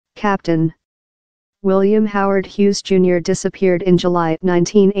Captain William Howard Hughes Jr. disappeared in July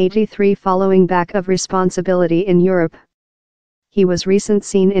 1983 following back of responsibility in Europe. He was recently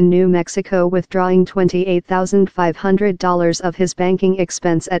seen in New Mexico withdrawing $28,500 of his banking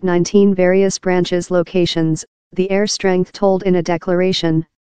expense at 19 various branches locations, the Air Strength told in a declaration.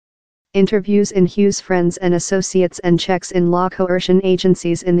 Interviews in Hughes' friends and associates and checks in law coercion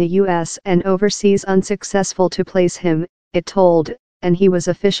agencies in the U.S. and overseas unsuccessful to place him, it told, and he was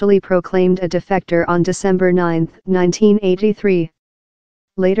officially proclaimed a defector on December 9, 1983.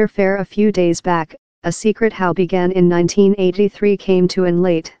 Later a few days back, a secret how began in 1983 came to an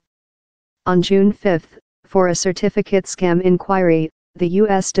late. On June 5, for a certificate scam inquiry, the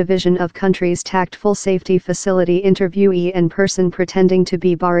U.S. Division of Country's Tactful Safety Facility interviewee and person pretending to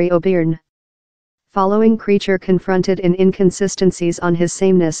be Barry O'Byrne. Following Creature confronted in inconsistencies on his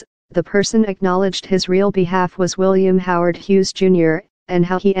sameness, the person acknowledged his real behalf was William Howard Hughes Jr., and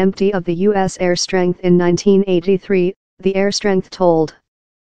how he emptied of the U.S. Air Strength in 1983, the Air Strength told.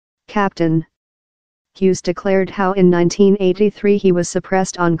 Captain Hughes declared how in 1983 he was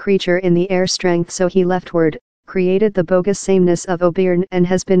suppressed on Creature in the Air Strength, so he leftward, created the bogus sameness of O'Byrne and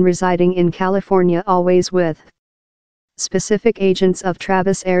has been residing in California always with specific agents of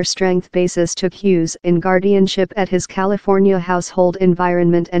Travis Air Strength bases took Hughes in guardianship at his California household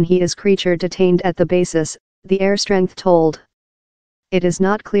environment and he is Creature detained at the basis, the Air Strength told. It is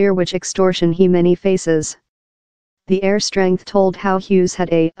not clear which extortion he many faces. The Air Strength told how Hughes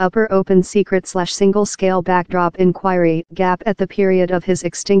had a upper open secret/single scale backdrop inquiry gap at the period of his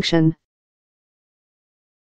extinction.